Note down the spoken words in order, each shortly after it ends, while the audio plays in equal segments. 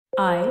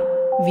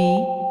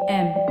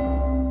IVM.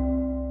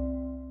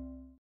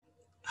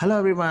 Hello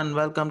everyone,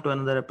 welcome to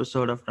another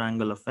episode of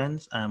Triangle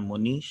Offense. I'm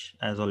Monish.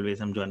 As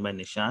always, I'm joined by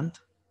Nishant.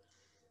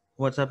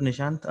 What's up,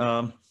 Nishant?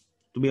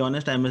 To be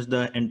honest, I missed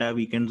the entire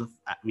weekend's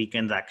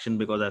action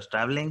because I was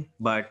traveling.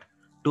 But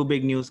two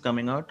big news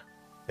coming out.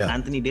 Yeah.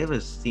 Anthony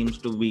Davis seems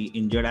to be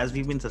injured, as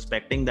we've been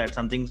suspecting that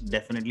something's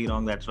definitely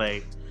wrong. That's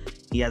why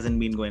he hasn't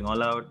been going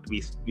all out.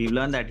 We've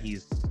learned that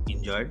he's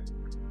injured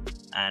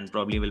and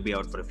probably will be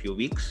out for a few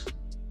weeks.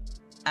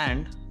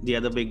 And the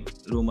other big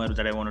rumor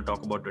that I want to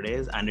talk about today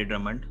is Andy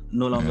Drummond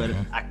no longer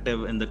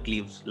active in the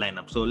Cleves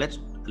lineup. So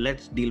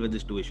let's deal with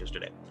these two issues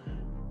today.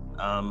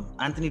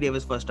 Anthony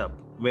Davis first up.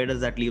 Where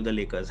does that leave the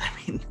Lakers? I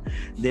mean,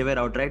 they were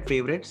outright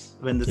favorites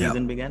when the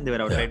season began. They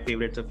were outright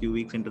favorites a few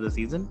weeks into the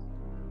season,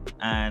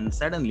 and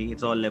suddenly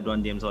it's all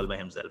LeBron James all by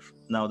himself.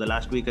 Now the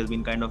last week has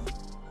been kind of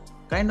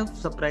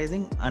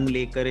surprising,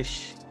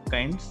 un-Lakerish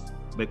kinds,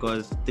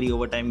 because 3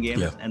 overtime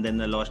games and then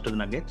the loss to the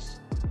Nuggets.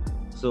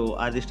 So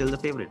are they still the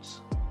favorites?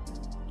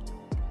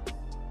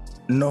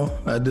 No,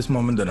 at this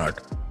moment they're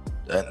not.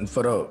 And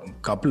for a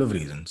couple of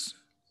reasons.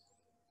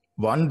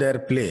 One, their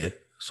play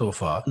so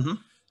far.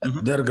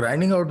 They're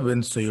grinding out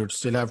wins, so you'd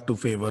still have to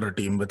favor a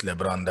team with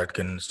LeBron that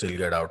can still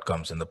get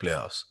outcomes in the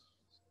playoffs.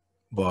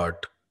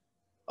 But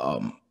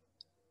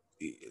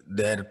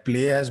their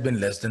play has been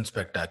less than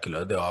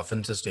spectacular. The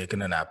offense has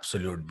taken an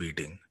absolute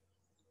beating.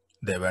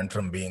 They went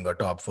from being a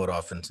top 4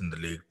 offense in the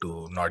league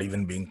to not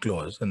even being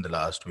close in the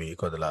last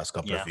week or the last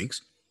couple of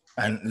weeks.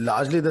 And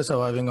largely they're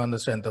surviving on the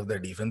strength of their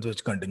defense,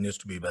 which continues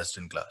to be best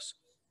in class.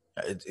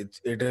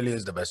 It really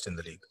is the best in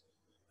the league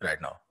right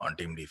now on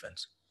team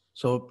defense.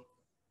 So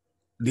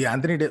the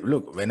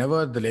look,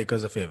 whenever the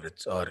Lakers are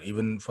favorites, or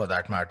even for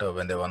that matter,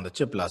 when they won the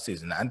chip last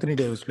season, Anthony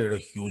Davis played a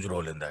huge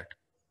role in that.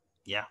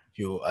 Yeah. If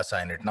you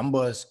assign it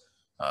numbers,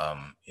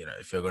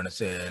 if you're going to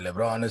say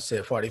LeBron is say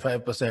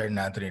 45%,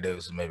 Anthony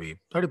Davis is maybe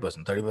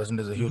 30%. 30%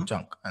 is a huge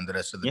chunk, and the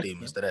rest of the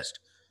team is the rest.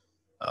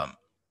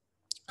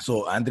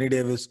 So Anthony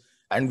Davis,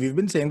 and we've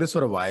been saying this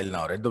for a while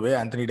now, right? The way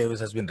Anthony Davis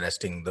has been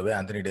resting, the way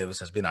Anthony Davis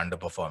has been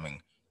underperforming.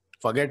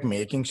 Forget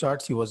making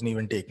shots, he wasn't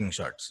even taking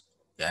shots.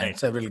 Yeah, in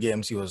several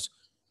games he was.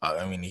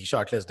 He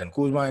shot less than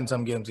Kuzma. In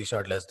some games he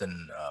shot less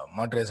than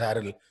Montrezl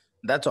Harrell.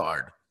 That's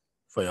odd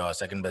for your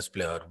second best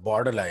player,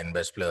 borderline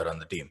best player on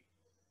the team.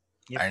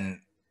 And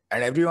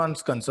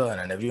everyone's concern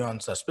and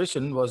everyone's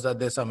suspicion was that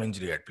there's some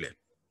injury at play.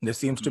 This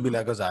seems to be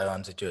like a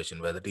Zion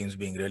situation where the team's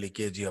being really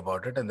cagey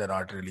about it and they're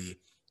not really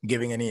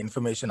giving any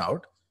information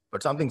out,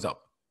 but something's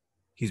up.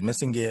 He's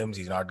missing games.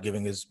 He's not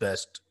giving his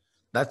best.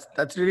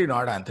 That's really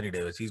not Anthony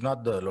Davis. He's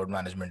not the load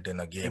management in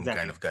a game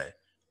kind of guy.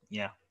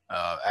 Yeah.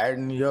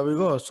 And here we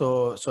go.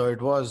 So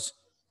it was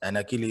an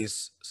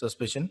Achilles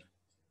suspicion.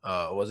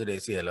 Was it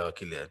ACL or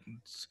Achilles?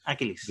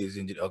 Achilles. These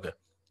injury. Okay.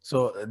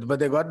 So, but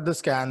they got the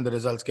scan. The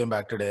results came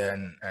back today,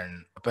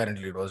 and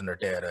apparently it wasn't a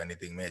tear or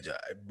anything major.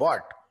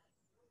 But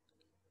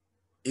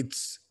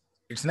it's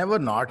never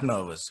not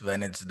nervous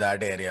when it's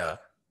that area.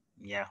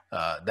 Yeah.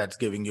 That's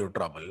giving you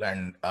trouble.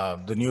 And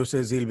the news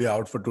says he'll be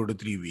out for 2 to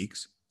 3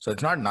 weeks. So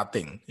it's not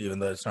nothing, even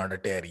though it's not a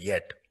tear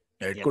yet.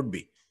 It could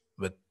be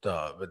with.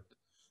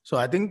 So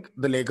I think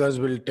the Lakers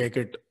will take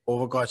it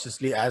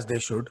overcautiously, as they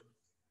should.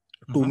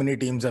 Too many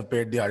teams have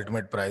paid the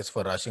ultimate price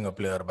for rushing a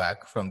player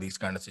back from these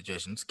kind of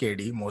situations.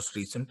 KD, most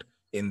recent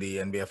in the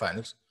NBA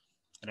Finals.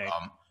 Right.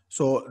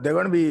 So they're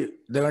going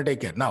to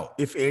take care. Now,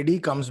 if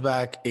AD comes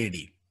back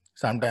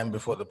sometime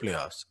before the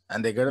playoffs,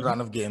 and they get a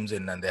run of games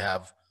in, and they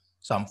have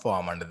some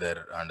form under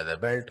their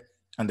belt,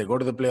 and they go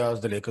to the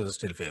playoffs, the Lakers are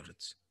still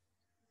favorites.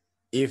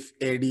 If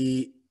AD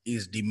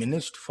is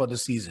diminished for the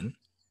season,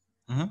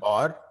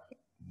 or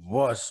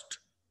worst,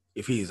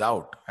 if he is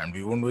out, and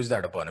we won't wish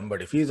that upon him,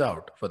 but if he is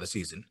out for the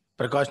season,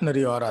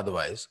 precautionary or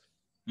otherwise,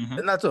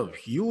 then that's a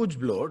huge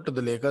blow to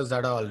the Lakers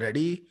that are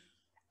already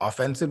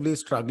offensively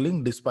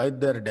struggling despite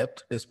their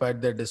depth,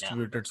 despite their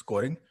distributed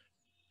scoring.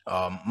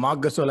 Marc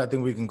Gasol, I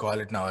think we can call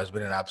it now, has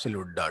been an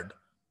absolute dud.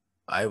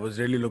 I was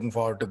really looking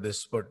forward to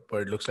this, but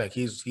it looks like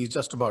he's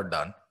just about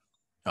done.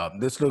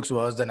 This looks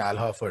worse than Al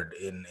Horford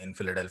in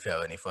Philadelphia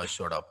when he first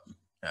showed up.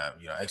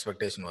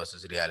 Expectation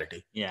versus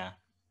reality. Yeah.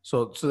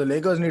 So the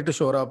Lakers need to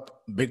shore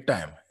up big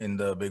time in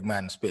the big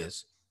man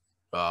space.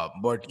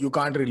 But you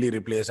can't really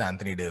replace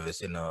Anthony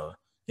Davis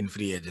in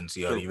free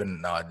agency or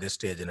even now at this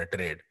stage in a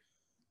trade.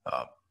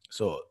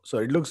 So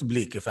it looks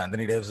bleak. If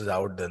Anthony Davis is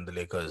out, then the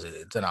Lakers,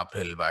 it's an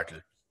uphill battle.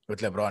 With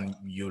LeBron,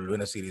 you'll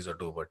win a series or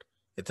two, but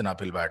it's an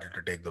uphill battle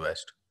to take the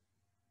West.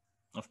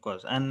 Of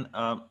course. And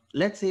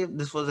let's say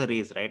this was a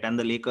race, right? And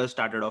the Lakers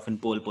started off in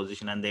pole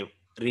position and they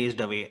raced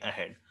away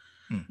ahead.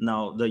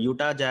 Now, the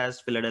Utah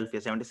Jazz,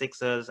 Philadelphia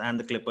 76ers, and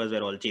the Clippers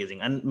were all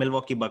chasing, and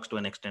Milwaukee Bucks to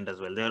an extent as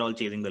well. They're all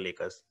chasing the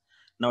Lakers.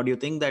 Now, do you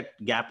think that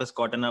gap has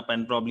caught up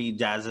and probably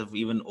Jazz have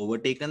even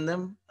overtaken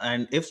them?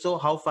 And if so,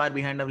 how far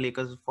behind have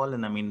Lakers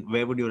fallen? I mean,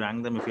 where would you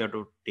rank them if you had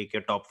to take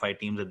your top 5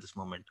 teams at this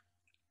moment?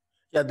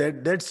 Yeah,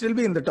 they'd still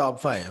be in the top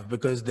 5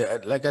 because,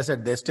 like I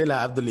said, they still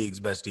have the league's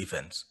best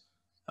defense.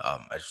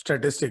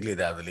 Statistically,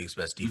 they have the league's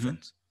best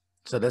defense.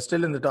 So they're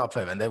still in the top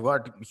 5, and they've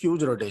got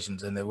huge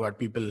rotations, and they've got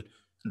people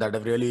that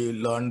have really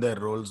learned their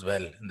roles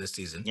well in this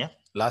season. Yeah.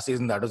 Last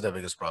season, that was their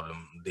biggest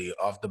problem. The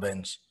off the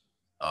bench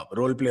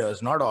role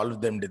players, not all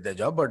of them did their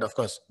job, but of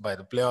course, by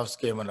the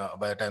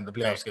time the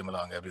playoffs came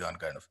along, everyone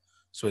kind of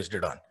switched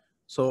it on.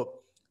 So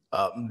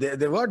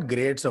they've got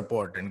great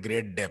support and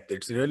great depth.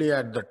 It's really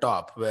at the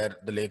top where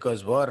the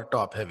Lakers were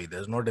top heavy.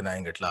 There's no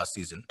denying it last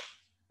season.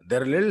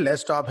 They're a little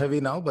less top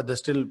heavy now, but they're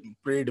still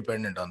pretty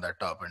dependent on that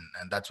top,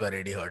 and that's where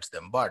AD hurts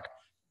them. But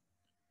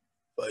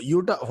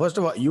first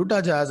of all,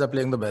 Utah Jazz are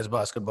playing the best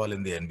basketball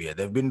in the NBA.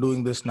 They've been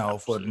doing this now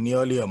for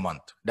nearly a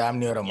month, damn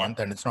near a month,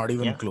 and it's not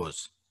even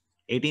close.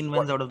 18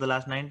 wins out of the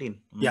last 19.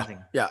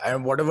 Amazing. Yeah.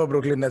 And whatever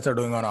Brooklyn Nets are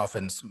doing on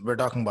offense, we're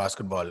talking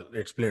basketball.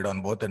 It's played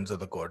on both ends of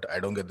the court. I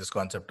don't get this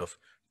concept of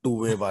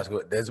two-way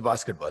basketball. There's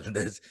basketball.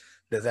 There's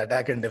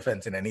attack and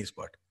defense in any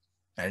sport.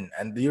 And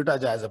the Utah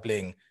Jazz are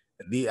playing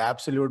the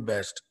absolute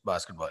best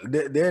basketball.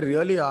 They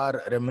really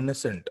are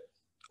reminiscent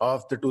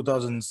of the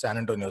 2000 San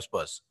Antonio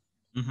Spurs.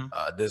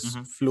 This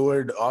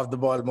fluid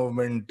off-the-ball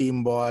movement,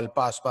 team ball,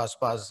 pass,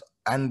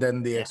 and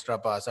then the extra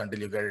pass until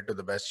you get it to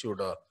the best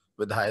shooter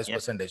with the highest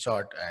percentage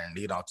shot, and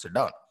he knocks it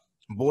down.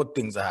 Both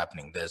things are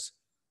happening. There's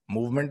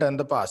movement and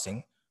the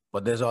passing,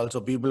 but there's also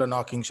people are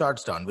knocking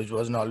shots down, which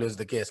wasn't always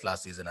the case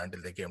last season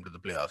until they came to the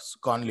playoffs.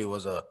 Conley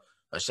was a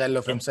shell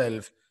of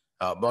himself.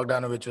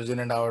 Bogdanovich was in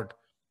and out.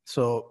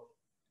 So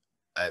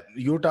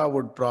Utah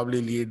would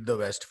probably lead the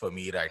West for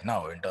me right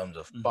now in terms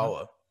of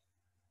power.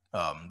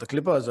 The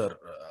Clippers are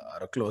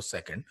a close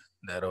second.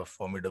 They're a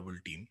formidable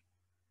team.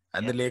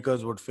 And the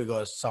Lakers would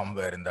figure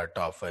somewhere in that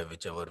top 5,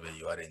 whichever way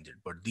you arrange it.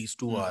 But these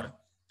two are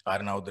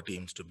now the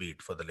teams to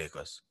beat for the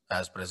Lakers,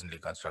 as presently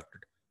constructed.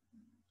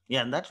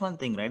 Yeah, and that's one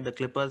thing, right? The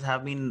Clippers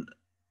have been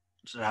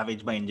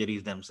ravaged by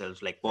injuries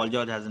themselves. Like Paul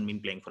George hasn't been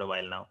playing for a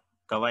while now.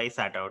 Kawhi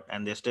sat out,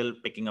 and they're still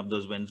picking up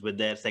those wins with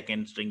their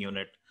second string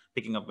unit,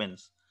 picking up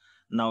wins.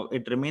 Now,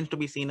 it remains to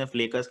be seen if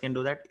Lakers can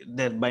do that.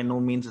 They're by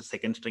no means a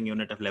second string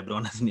unit of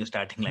LeBron as in your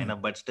starting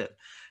lineup, but still,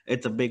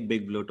 it's a big,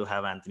 big blow to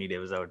have Anthony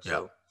Davis out.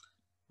 So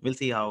we'll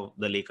see how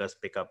the Lakers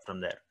pick up from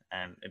there.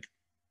 And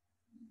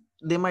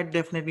they might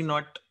definitely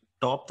not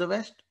top the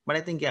West, but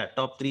I think,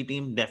 top 3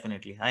 team,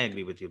 definitely. I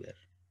agree with you there.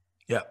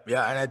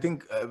 Yeah. And I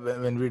think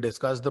when we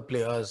discuss the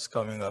players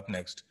coming up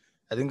next,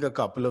 I think a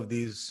couple of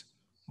these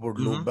would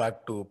loop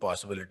back to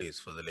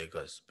possibilities for the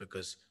Lakers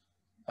because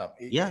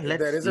if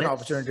there is an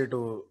opportunity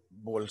to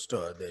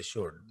bolster, they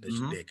should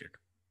take it.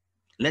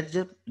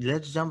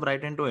 Let's jump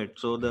right into it.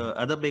 So the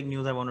other big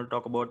news I want to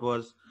talk about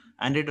was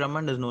Andre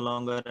Drummond is no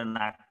longer an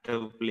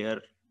active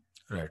player,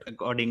 right?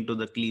 According to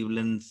the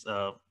Cleveland's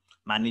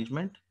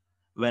management,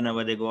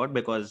 whenever they go out,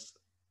 because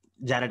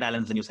Jarrett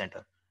Allen's the new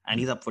center and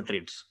he's up for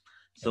trades.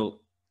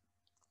 So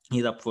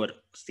he's up for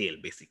sale,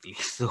 basically.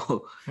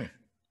 So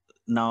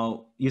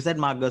now you said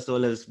Marc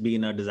Gasol has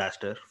been a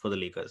disaster for the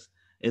Lakers.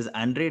 Is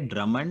Andre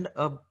Drummond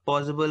a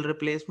possible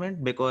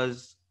replacement?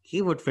 Because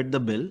he would fit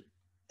the bill,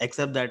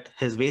 except that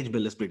his wage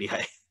bill is pretty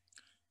high.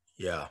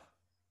 Yeah.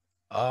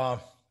 I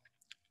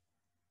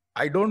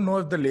don't know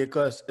if the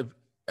Lakers,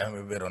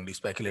 we're only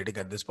speculating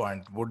at this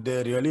point, would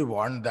they really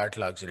want that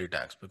luxury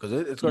tax? Because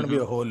it's going to be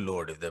a whole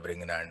load if they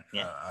bring in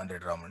Andre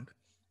Drummond.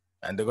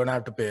 And they're going to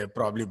have to pay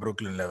probably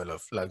Brooklyn level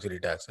of luxury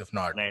tax, if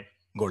not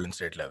Golden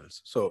State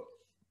levels. So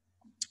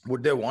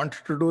would they want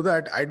to do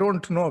that? I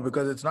don't know,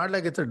 because it's not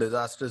like it's a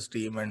disastrous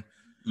team. And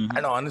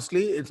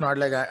honestly, it's not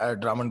like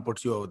Drummond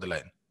puts you over the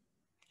line.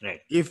 Right.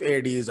 If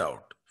AD is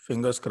out,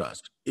 fingers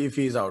crossed, if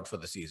he's out for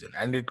the season,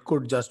 and it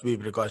could just be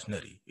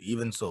precautionary,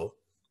 even so,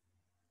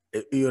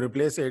 if you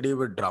replace AD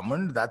with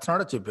Drummond, that's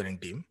not a chip-winning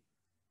team.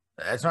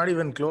 That's not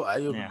even close.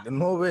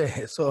 No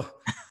way. So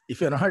if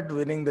you're not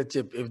winning the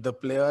chip, if the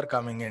player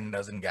coming in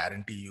doesn't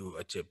guarantee you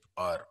a chip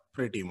or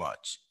pretty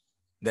much,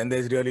 then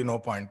there's really no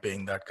point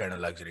paying that kind of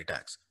luxury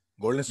tax.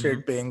 Golden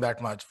State paying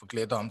that much for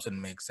Klay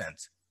Thompson makes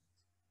sense.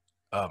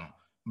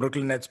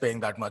 Brooklyn Nets paying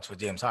that much for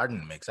James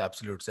Harden makes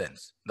absolute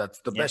sense. That's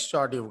the best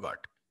shot you've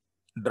got.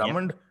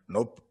 Drummond,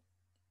 nope.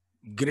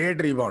 Great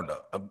rebounder,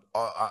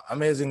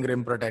 amazing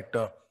rim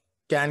protector,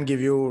 can give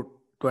you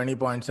 20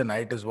 points a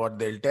night is what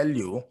they'll tell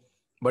you.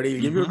 But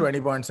he'll give you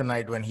 20 points a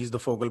night when he's the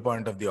focal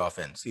point of the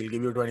offense. He'll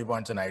give you 20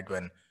 points a night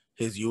when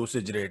his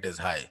usage rate is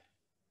high.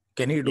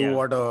 Can he do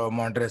what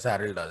Montrezl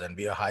Harrell does and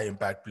be a high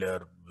impact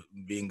player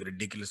being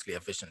ridiculously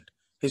efficient?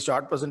 His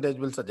shot percentage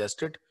will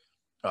suggest it.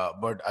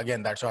 But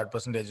again, that shot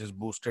percentage is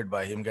boosted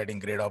by him getting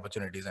great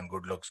opportunities and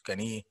good looks. Can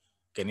he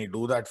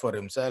do that for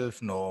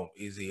himself? No.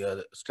 Is he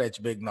a stretch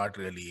big? Not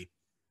really.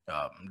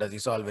 Does he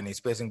solve any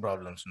spacing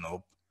problems?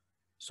 Nope.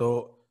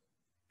 So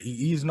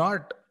he's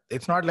not...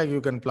 It's not like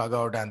you can plug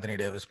out Anthony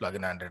Davis, plug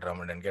in Andre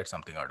Drummond and get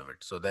something out of it.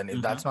 So then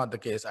if that's not the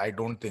case, I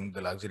don't think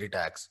the luxury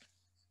tax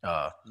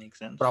makes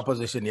sense.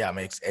 Proposition,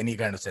 makes any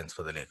kind of sense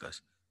for the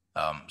Lakers.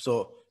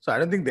 So I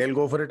don't think they'll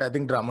go for it. I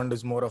think Drummond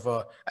is more of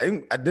a... I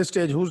think at this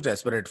stage, who's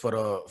desperate for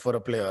a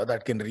player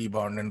that can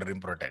rebound and rim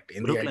protect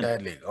in Brooklyn. The entire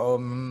league? Oh,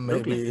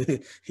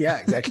 maybe. Yeah,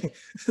 exactly.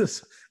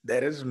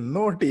 There is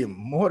no team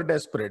more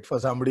desperate for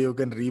somebody who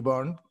can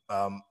rebound,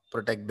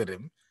 protect the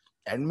rim,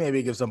 and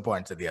maybe give some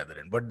points at the other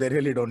end. But they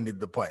really don't need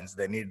the points.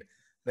 They need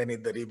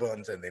the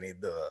rebounds and they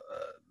need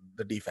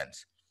the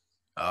defense.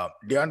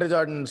 DeAndre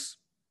Jordan's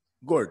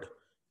good.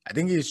 I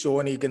think he's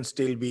shown he can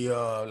still be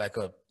like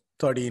a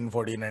 13,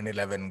 14, and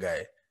 11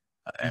 guy.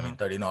 I mean,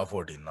 13 or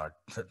 14, not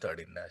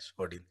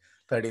 13-14.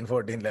 13,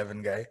 14,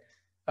 11 guy.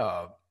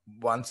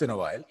 Once in a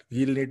while.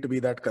 He'll need to be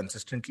that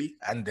consistently.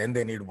 And then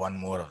they need one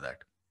more of that.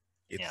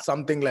 It's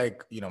something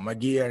like,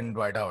 McGee and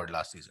Dwight Howard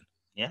last season.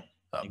 Yeah.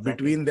 Exactly.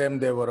 Between them,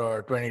 they were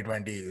a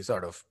 2020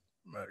 sort of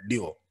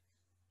duo.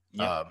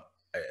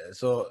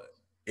 So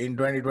in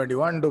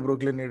 2021,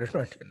 Brooklyn needed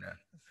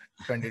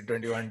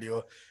 2021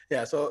 duo.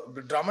 Yeah, so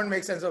Drummond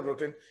makes sense of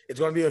Brooklyn. It's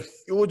going to be a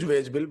huge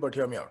wage bill, but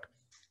hear me out.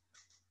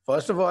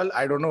 First of all,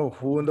 I don't know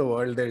who in the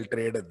world they'll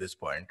trade at this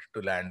point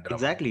to land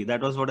Drummond. Exactly.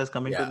 That was what I was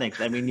coming to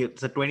next. I mean,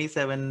 it's a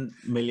 $27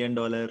 million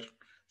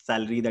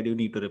salary that you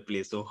need to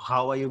replace. So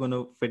how are you going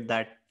to fit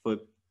that?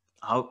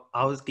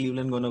 How is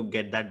Cleveland going to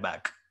get that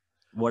back?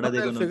 What are they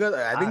going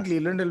to I think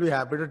Cleveland will be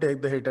happy to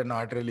take the hit and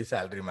not really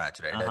salary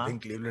match, right? I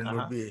think Cleveland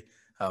would be,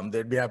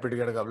 they'd be happy to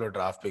get a couple of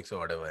draft picks or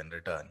whatever in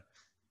return.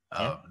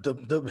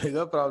 The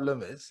bigger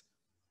problem is,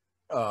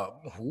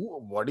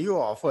 what do you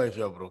offer if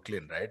you're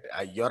Brooklyn, right?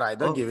 You're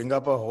either giving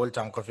up a whole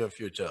chunk of your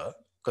future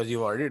because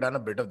you've already done a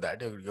bit of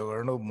that. You're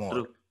going to do more.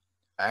 True.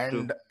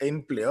 And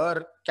in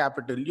player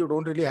capital, you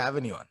don't really have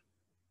anyone.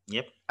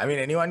 Yep. I mean,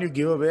 anyone you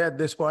give away at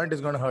this point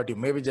is going to hurt you.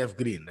 Maybe Jeff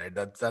Green, right?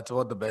 That's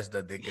what the best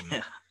that they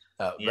can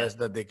best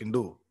that they can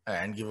do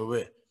and give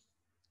away.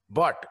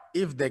 But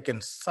if they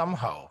can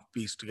somehow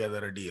piece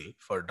together a deal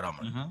for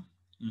Drummond,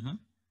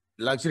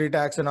 luxury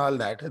tax and all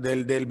that,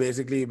 they'll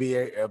basically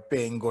be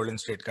paying Golden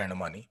State kind of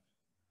money.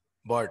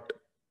 But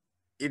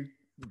it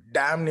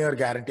damn near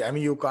guarantee. I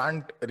mean, you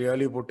can't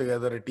really put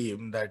together a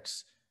team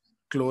that's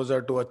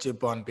closer to a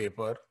chip on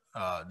paper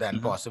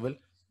than possible.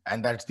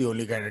 And that's the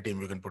only kind of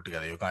team you can put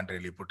together. You can't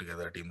really put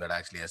together a team that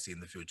actually has seen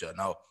the future.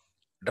 Now,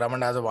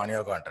 Drummond has a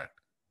 1-year contract.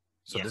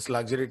 So this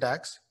luxury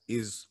tax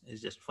is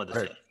just for the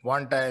chip.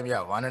 One time,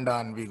 one and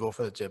done, we go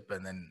for the chip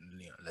and then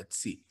let's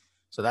see.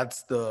 So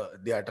that's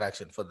the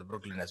attraction for the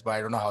Brooklyn Nets. But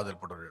I don't know how they'll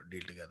put a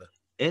deal together.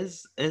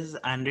 Is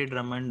Andre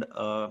Drummond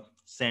a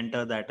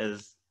center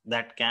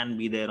that can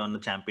be there on a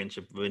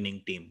championship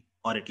winning team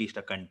or at least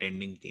a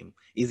contending team?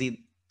 Is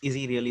he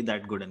really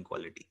that good in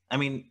quality? I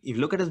mean, if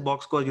you look at his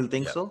box score, you'll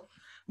think so.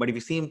 But if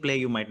you see him play,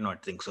 you might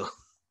not think so.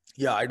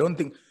 Yeah, I don't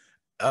think...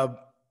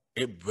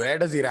 where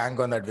does he rank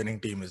on that winning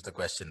team is the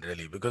question,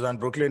 really. Because on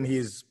Brooklyn,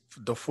 he's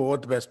the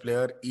 4th best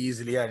player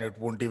easily, and it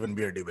won't even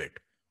be a debate.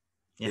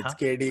 It's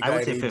KD,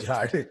 Kyrie,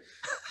 Harden.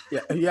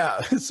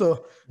 Yeah.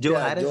 So Joe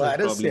Harris is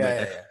probably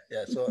better.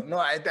 Yeah. So no,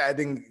 I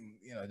think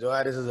Joe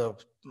Harris is a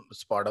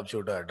spot-up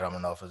shooter.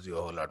 Drummond offers you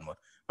a whole lot more.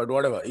 But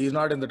whatever, he's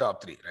not in the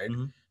top 3, right?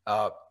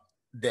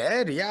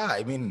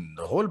 I mean,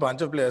 the whole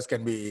bunch of players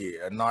can be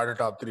not a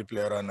top 3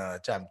 player on a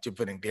chip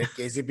winning team.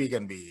 KCP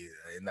can be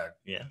in that.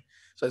 Yeah.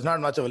 So it's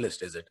not much of a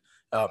list, is it?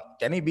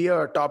 Can he be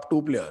a top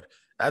 2 player?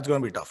 That's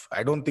going to be tough.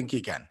 I don't think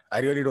he can. I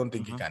really don't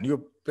think he can.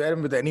 You pair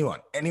him with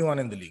anyone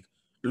in the league.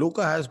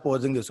 Luka has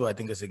Porzingis, who I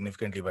think is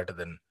significantly better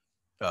than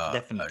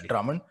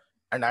Drummond.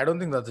 And I don't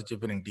think that's a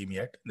chip winning team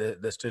yet.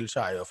 They're still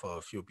shy of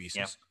a few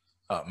pieces.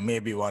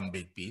 Maybe one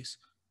big piece.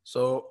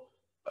 So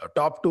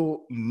top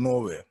 2, no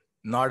way.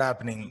 Not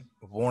happening.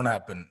 Won't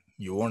happen.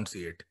 You won't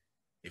see it.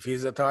 If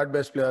he's the 3rd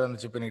best player on the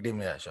chip winning team,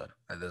 yeah, sure.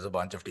 And there's a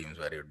bunch of teams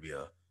where it would be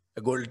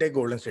a goal. Take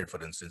Golden State,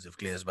 for instance, if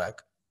Clay is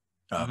back.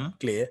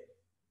 Clay,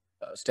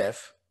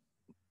 Steph.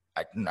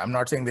 I'm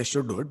not saying they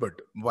should do it, but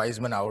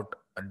Wiseman out,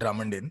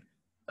 Drummond in.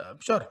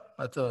 Sure,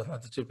 that's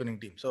a chip winning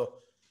team. So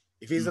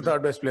if he's the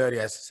 3rd best player,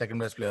 yes. 2nd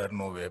best player,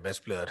 no way.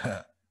 Best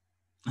player,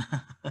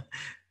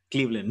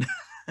 Cleveland.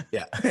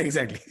 Yeah,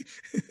 exactly.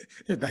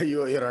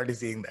 You're already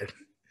seeing that.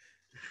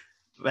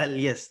 Well,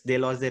 yes, they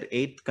lost their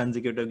 8th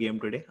consecutive game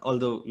today.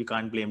 Although you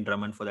can't blame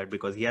Drummond for that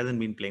because he hasn't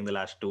been playing the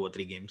last 2 or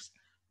 3 games.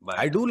 But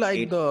I do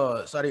like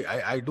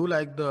I do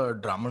like the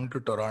Drummond to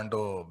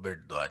Toronto bit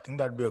though. I think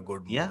that'd be a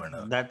good move.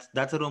 Yeah,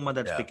 that's a rumor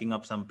that's picking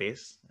up some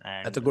pace.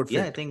 And that's a good fit.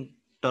 Yeah, I think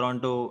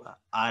Toronto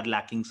are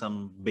lacking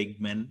some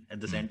big men at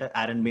the center.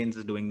 Aaron Baines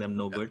is doing them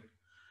no good.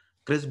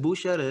 Chris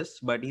Boucher is,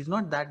 but he's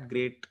not that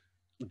great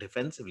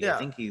defensively. I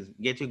think he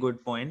gets you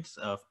good points,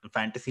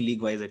 fantasy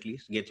league wise at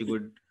least, gets you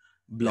good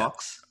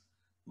blocks.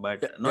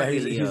 But not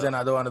really, he's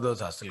another one of those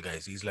hustle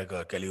guys. He's like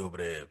a Kelly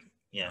Oubre.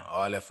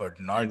 All effort,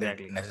 not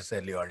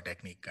necessarily all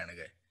technique kind of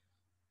guy.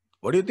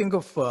 What do you think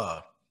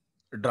of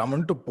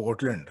Drummond to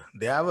Portland?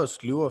 They have a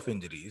slew of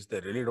injuries.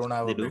 They really don't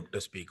have a bit to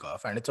speak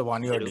of. And it's a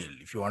 1-year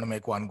deal. If you want to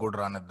make one good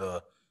run at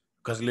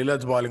because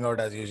Lillard's balling out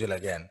as usual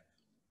again.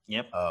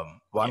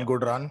 One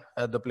good run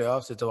at the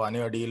playoffs. It's a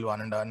 1-year deal,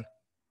 one and done.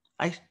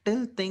 I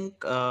still think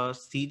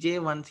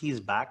CJ, once he's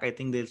back, I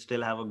think they'll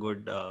still have a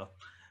good...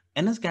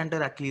 Enes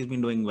Kanter actually has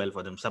been doing well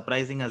for them,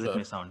 surprising as it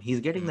may sound.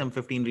 He's getting them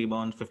 15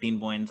 rebounds, 15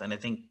 points, and I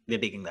think they're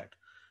taking that.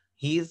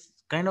 He's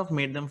kind of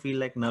made them feel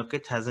like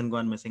Nurkic hasn't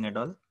gone missing at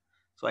all.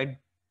 So I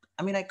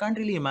can't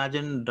really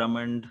imagine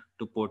Drummond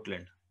to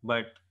Portland,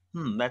 but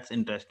that's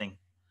interesting.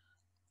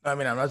 I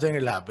mean, I'm not saying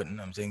it'll happen.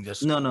 I'm saying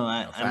just No,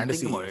 I'm thinking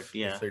fantasy. about it.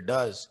 Yeah, If it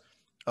does,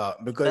 it does.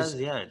 because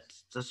Yeah,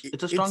 it's a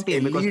it's strong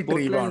team because elite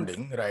Portland.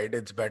 rebounding, right?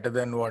 It's better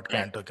than what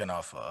Right, Cantor can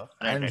offer,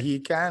 right, and right. he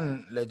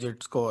can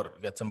legit score,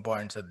 get some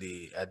points at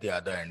the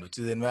other end, which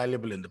is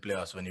invaluable in the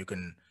playoffs when you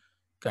can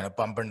kind of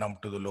pump and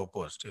dump to the low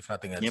post if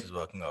nothing else Yep, is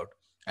working out.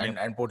 yep.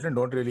 And Portland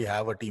don't really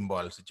have a team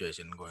ball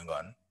situation going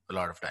on a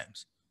lot of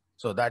times,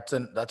 so that's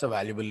a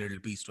valuable little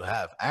piece to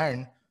have.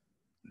 And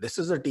this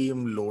is a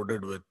team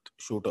loaded with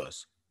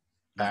shooters.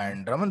 Mm-hmm.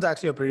 And Drummond's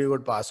actually a pretty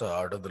good passer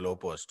out of the low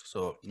post.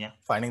 So Yeah,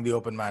 finding the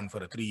open man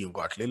for a three, you've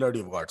got Lillard,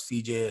 you've got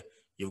CJ,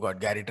 you've got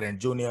Gary Trent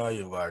Jr.,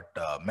 you've got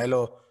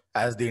Melo.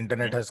 As the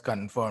internet yeah. has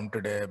confirmed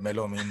today,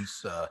 Melo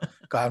means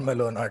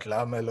Carmelo, not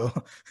La Melo.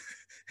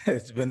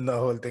 It's been the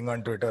whole thing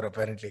on Twitter,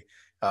 apparently.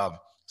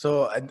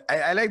 So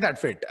I like that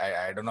fit.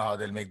 I don't know how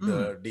they'll make Mm.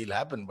 the deal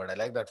happen, but I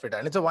like that fit.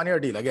 And it's a 1 year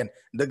deal. Again,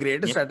 the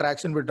greatest Yep.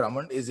 attraction with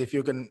Drummond is if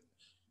you're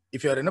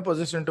in a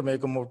position to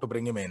make a move to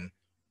bring him in.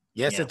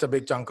 Yes, Yeah. it's a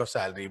big chunk of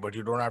salary, but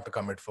you don't have to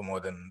commit for more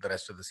than the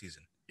rest of the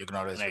season. You can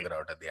always Right. figure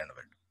out at the end of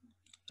it.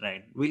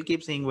 Right. We'll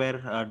keep seeing where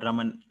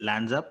Drummond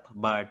lands up.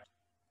 But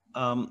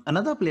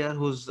another player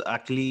who's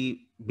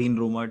actually been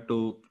rumored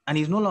to, and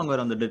he's no longer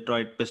on the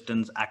Detroit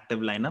Pistons active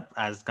lineup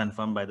as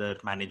confirmed by their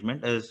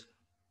management, is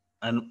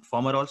a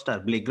former All-Star,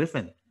 Blake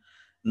Griffin.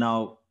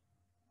 Now,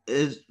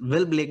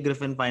 will Blake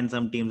Griffin find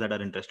some teams that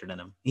are interested in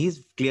him?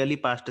 He's clearly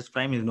past his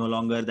prime. He's no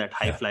longer that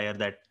high flyer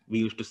that we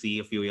used to see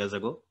a few years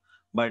ago.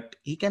 But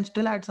he can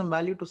still add some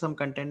value to some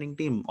contending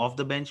team. Off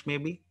the bench,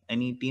 maybe?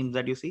 Any teams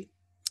that you see?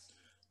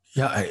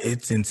 Yeah,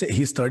 it's insane.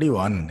 He's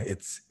 31.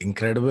 It's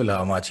incredible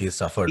how much he's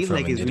suffered Feels from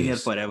like he's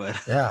injuries. been here forever.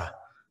 Yeah,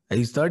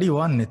 he's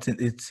 31.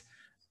 It's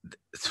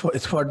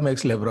what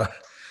makes LeBron.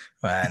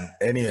 Man,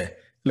 anyway,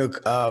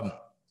 look,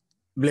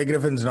 Blake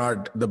Griffin's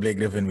not the Blake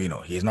Griffin we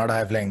know. He's not a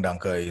high-flying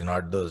dunker. He's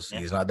not those. Yeah.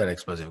 He's not that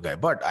explosive guy.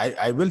 But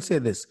I will say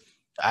this: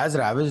 as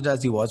ravaged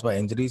as he was by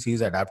injuries, he's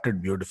adapted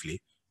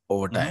beautifully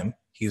over time.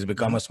 He's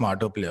become a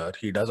smarter player.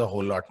 He does a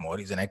whole lot more.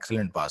 He's an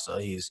excellent passer.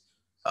 He's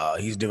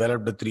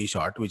developed a three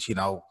shot, which he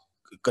now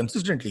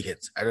consistently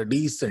hits at a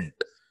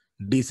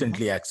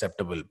decently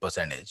acceptable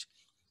percentage.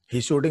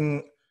 His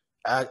shooting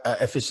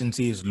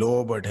efficiency is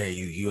low, but hey,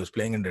 he was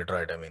playing in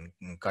Detroit. I mean,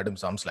 cut him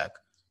some slack.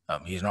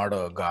 He's not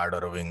a guard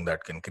or a wing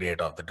that can create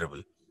off the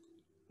dribble.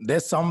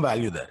 There's some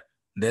value there.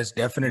 There's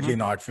definitely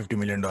not $50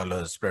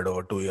 million spread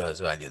over 2 years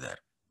value there,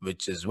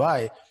 which is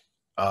why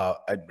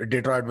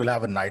Detroit will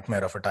have a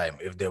nightmare of a time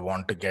if they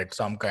want to get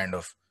some kind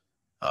of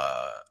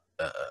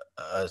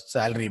a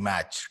salary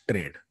match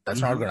trade.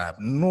 That's not going to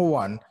happen. No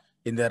one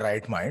in their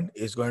right mind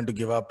is going to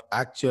give up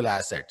actual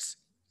assets,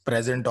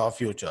 present or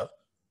future,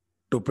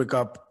 to pick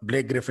up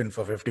Blake Griffin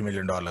for $50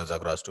 million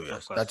across 2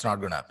 years. That's not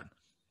going to happen.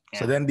 Yeah.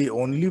 So then the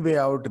only way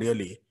out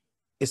really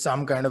is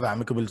some kind of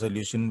amicable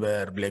solution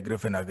where Blake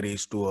Griffin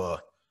agrees to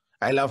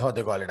I love how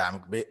they call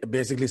it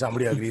basically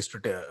somebody agrees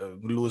to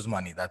lose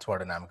money. That's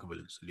what an amicable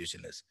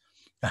solution is.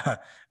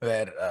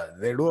 Where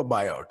they do a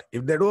buyout.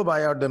 If they do a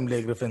buyout, then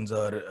Blake Griffin's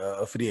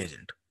a free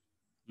agent.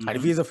 And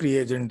if he's a free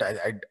agent,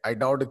 I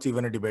doubt it's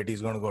even a debate.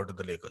 He's going to go to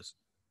the Lakers.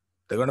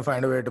 They're going to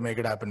find a way to make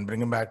it happen.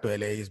 Bring him back to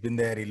LA. He's been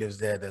there. He lives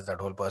there. There's that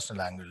whole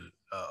personal angle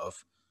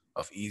of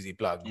easy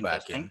plug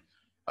back in.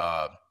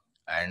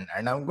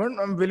 And I'm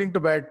willing to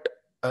bet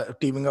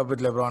teaming up with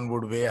LeBron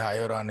would weigh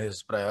higher on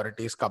his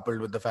priorities, coupled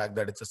with the fact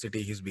that it's a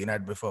city he's been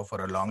at before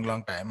for a long,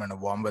 long time and a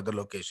warm weather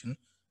location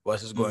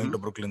versus going to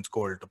Brooklyn's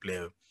cold to play,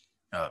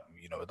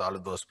 with all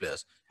of those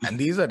players. And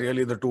these are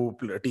really the two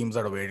teams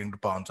that are waiting to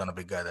pounce on a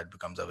big guy that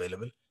becomes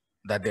available,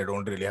 that they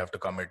don't really have to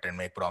commit and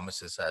make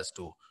promises as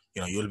to,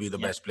 you'll be the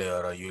best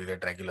player or you'll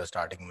get regular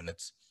starting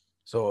minutes.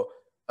 So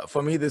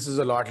for me, this is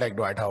a lot like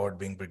Dwight Howard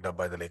being picked up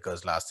by the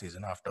Lakers last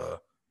season after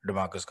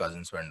DeMarcus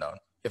Cousins went down.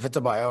 If it's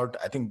a buyout,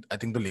 I think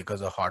the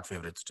Lakers are hot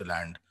favorites to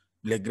land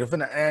Blake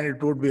Griffin, and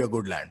it would be a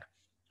good land.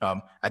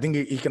 I think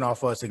he can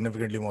offer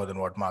significantly more than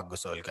what Marc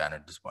Gasol can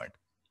at this point.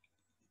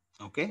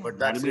 Okay. But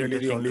that's really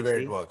the only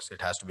way it works.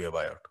 It has to be a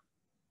buyout.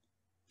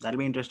 That'll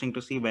be interesting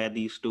to see where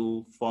these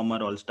two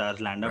former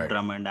All-Stars land up,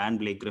 Drummond and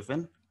Blake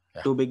Griffin.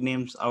 Yeah. Two big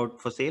names out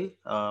for sale.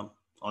 All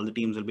the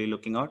teams will be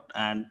looking out.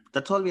 And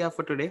that's all we have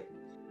for today.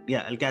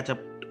 Yeah, I'll catch up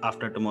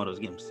after tomorrow's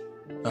games.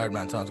 All right,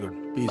 man. Sounds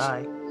good. Peace.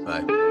 Bye.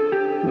 Bye.